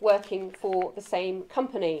still working for the same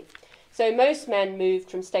company. So most men moved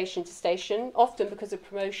from station to station, often because of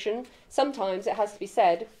promotion, sometimes, it has to be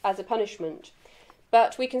said, as a punishment.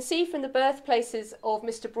 But we can see from the birthplaces of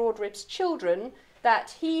Mr. Broadrib's children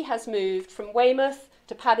that he has moved from Weymouth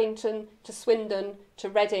to Paddington to Swindon to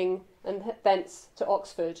Reading and thence to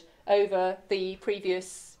Oxford over the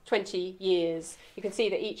previous 20 years. You can see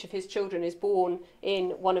that each of his children is born in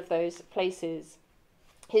one of those places.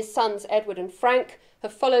 His sons, Edward and Frank,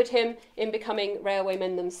 have followed him in becoming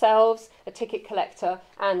railwaymen themselves, a ticket collector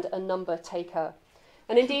and a number taker.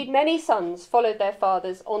 And indeed, many sons followed their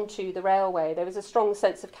fathers onto the railway. There was a strong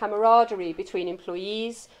sense of camaraderie between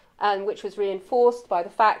employees, and which was reinforced by the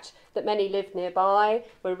fact that many lived nearby,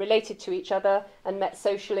 were related to each other, and met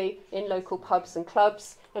socially in local pubs and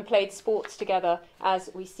clubs, and played sports together, as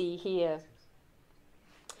we see here.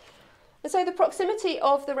 And so the proximity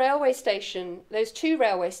of the railway station, those two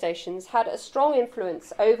railway stations, had a strong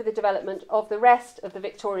influence over the development of the rest of the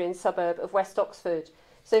Victorian suburb of West Oxford.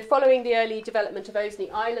 So following the early development of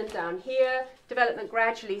Osney Island down here, development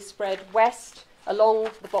gradually spread west along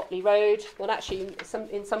the Botley Road, well actually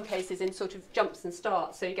in some cases in sort of jumps and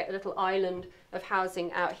starts, so you get a little island of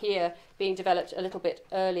housing out here being developed a little bit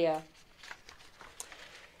earlier.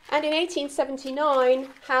 And in 1879,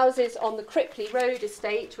 houses on the Cripley Road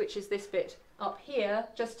estate, which is this bit up here,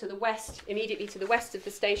 just to the west, immediately to the west of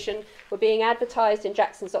the station, were being advertised in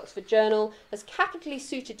Jackson's Oxford Journal as capitally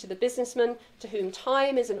suited to the businessman to whom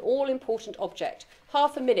time is an all-important object.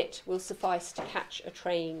 Half a minute will suffice to catch a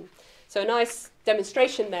train. So a nice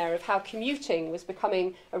demonstration there of how commuting was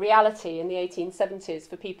becoming a reality in the 1870s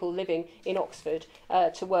for people living in Oxford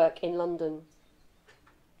to work in London.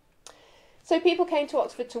 So people came to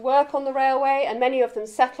Oxford to work on the railway, and many of them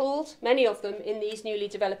settled, many of them in these newly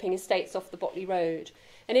developing estates off the Botley Road.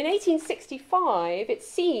 And in 1865, it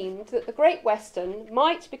seemed that the Great Western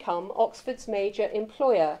might become Oxford's major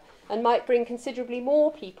employer and might bring considerably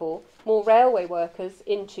more people, more railway workers,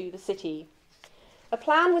 into the city. A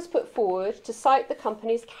plan was put forward to site the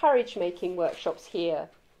company's carriage-making workshops here.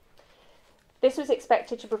 This was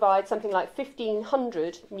expected to provide something like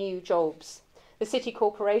 1,500 new jobs. The City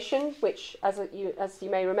Corporation, which, as you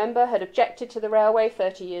may remember, had objected to the railway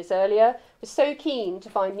 30 years earlier, was so keen to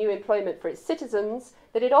find new employment for its citizens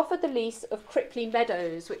that it offered the lease of Cripley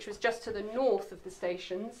Meadows, which was just to the north of the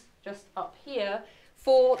stations, just up here,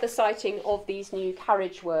 for the siting of these new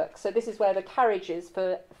carriage works. So this is where the carriages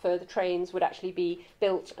for the trains would actually be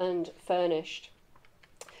built and furnished.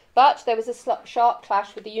 But there was a sharp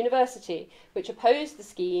clash with the university, which opposed the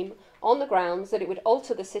scheme on the grounds that it would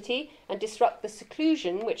alter the city and disrupt the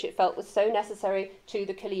seclusion which it felt was so necessary to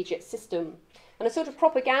the collegiate system. And a sort of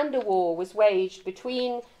propaganda war was waged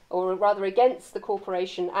between, or rather against, the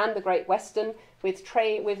corporation and the Great Western, with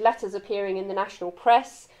letters appearing in the national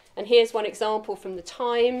press. And here's one example from the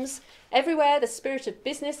Times. Everywhere the spirit of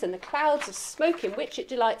business and the clouds of smoke in which it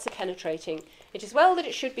delights are penetrating. It is well that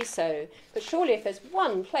it should be so, but surely if there's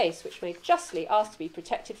one place which may justly ask to be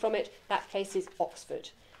protected from it, that place is Oxford.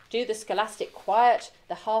 Do the scholastic quiet,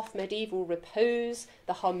 the half-medieval repose,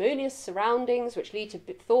 the harmonious surroundings which lead to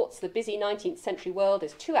thoughts the busy 19th century world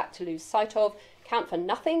is too apt to lose sight of, count for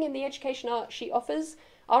nothing in the education she offers?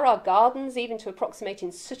 Are our gardens even to approximate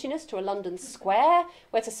in sootiness to a London square,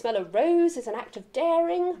 where to smell a rose is an act of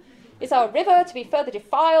daring? Is our river to be further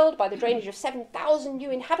defiled by the drainage of 7,000 new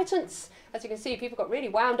inhabitants? As you can see, people got really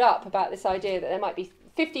wound up about this idea that there might be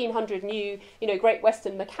 1,500 new, Great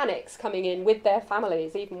Western mechanics coming in with their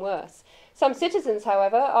families, even worse. Some citizens,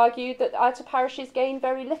 however, argued that outer parishes gain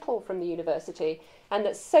very little from the university, and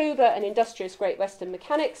that sober and industrious Great Western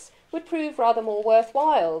mechanics would prove rather more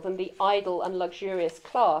worthwhile than the idle and luxurious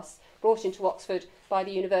class brought into Oxford by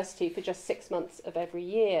the university for just 6 months of every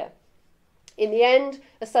year. In the end,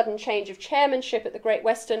 a sudden change of chairmanship at the Great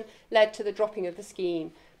Western led to the dropping of the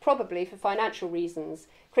scheme, probably for financial reasons.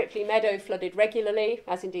 Cripley Meadow flooded regularly,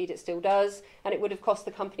 as indeed it still does, and it would have cost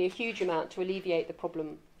the company a huge amount to alleviate the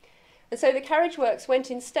problem. And so the carriage works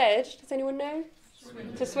went instead, does anyone know?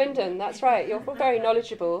 Swindon. To Swindon, that's right, you're very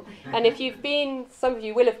knowledgeable. And if you've been, some of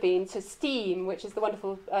you will have been, to Steam, which is the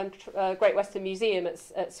wonderful Great Western Museum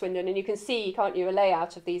at Swindon, and you can see, can't you, a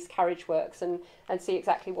layout of these carriage works and see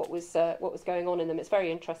exactly what was going on in them. It's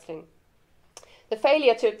very interesting. The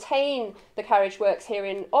failure to obtain the carriage works here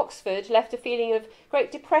in Oxford left a feeling of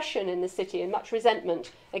great depression in the city and much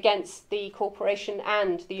resentment against the corporation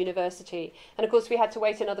and the university. And of course we had to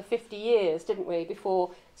wait another 50 years, didn't we,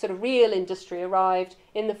 before sort of real industry arrived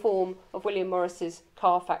in the form of William Morris's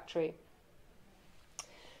car factory.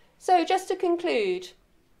 So just to conclude,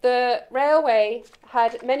 the railway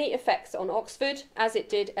had many effects on Oxford, as it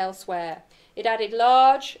did elsewhere. It added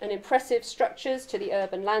large and impressive structures to the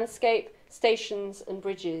urban landscape, stations and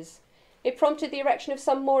bridges. It prompted the erection of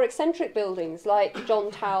some more eccentric buildings like John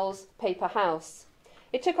Towell's Paper House.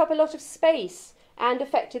 It took up a lot of space and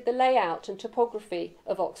affected the layout and topography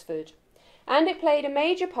of Oxford. And it played a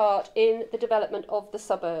major part in the development of the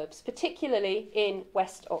suburbs, particularly in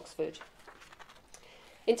West Oxford.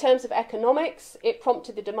 In terms of economics, it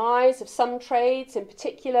prompted the demise of some trades, in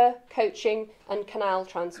particular coaching and canal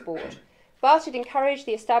transport. But it encouraged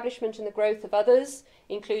the establishment and the growth of others,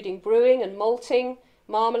 including brewing and malting,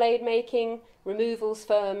 marmalade-making, removals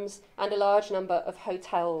firms, and a large number of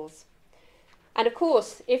hotels. And of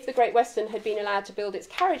course, if the Great Western had been allowed to build its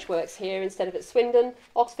carriage works here instead of at Swindon,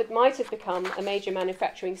 Oxford might have become a major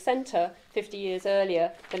manufacturing centre 50 years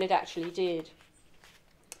earlier than it actually did.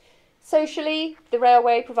 Socially, the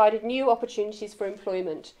railway provided new opportunities for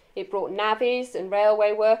employment. It brought navvies and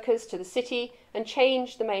railway workers to the city and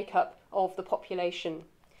changed the makeup of the population.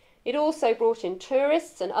 It also brought in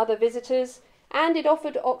tourists and other visitors And it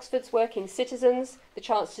offered Oxford's working citizens the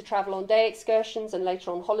chance to travel on day excursions and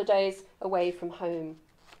later on holidays away from home.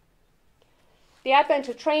 The advent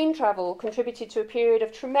of train travel contributed to a period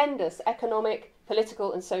of tremendous economic,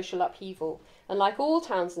 political and social upheaval, and like all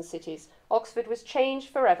towns and cities, Oxford was changed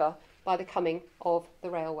forever by the coming of the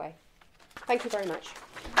railway. Thank you very much.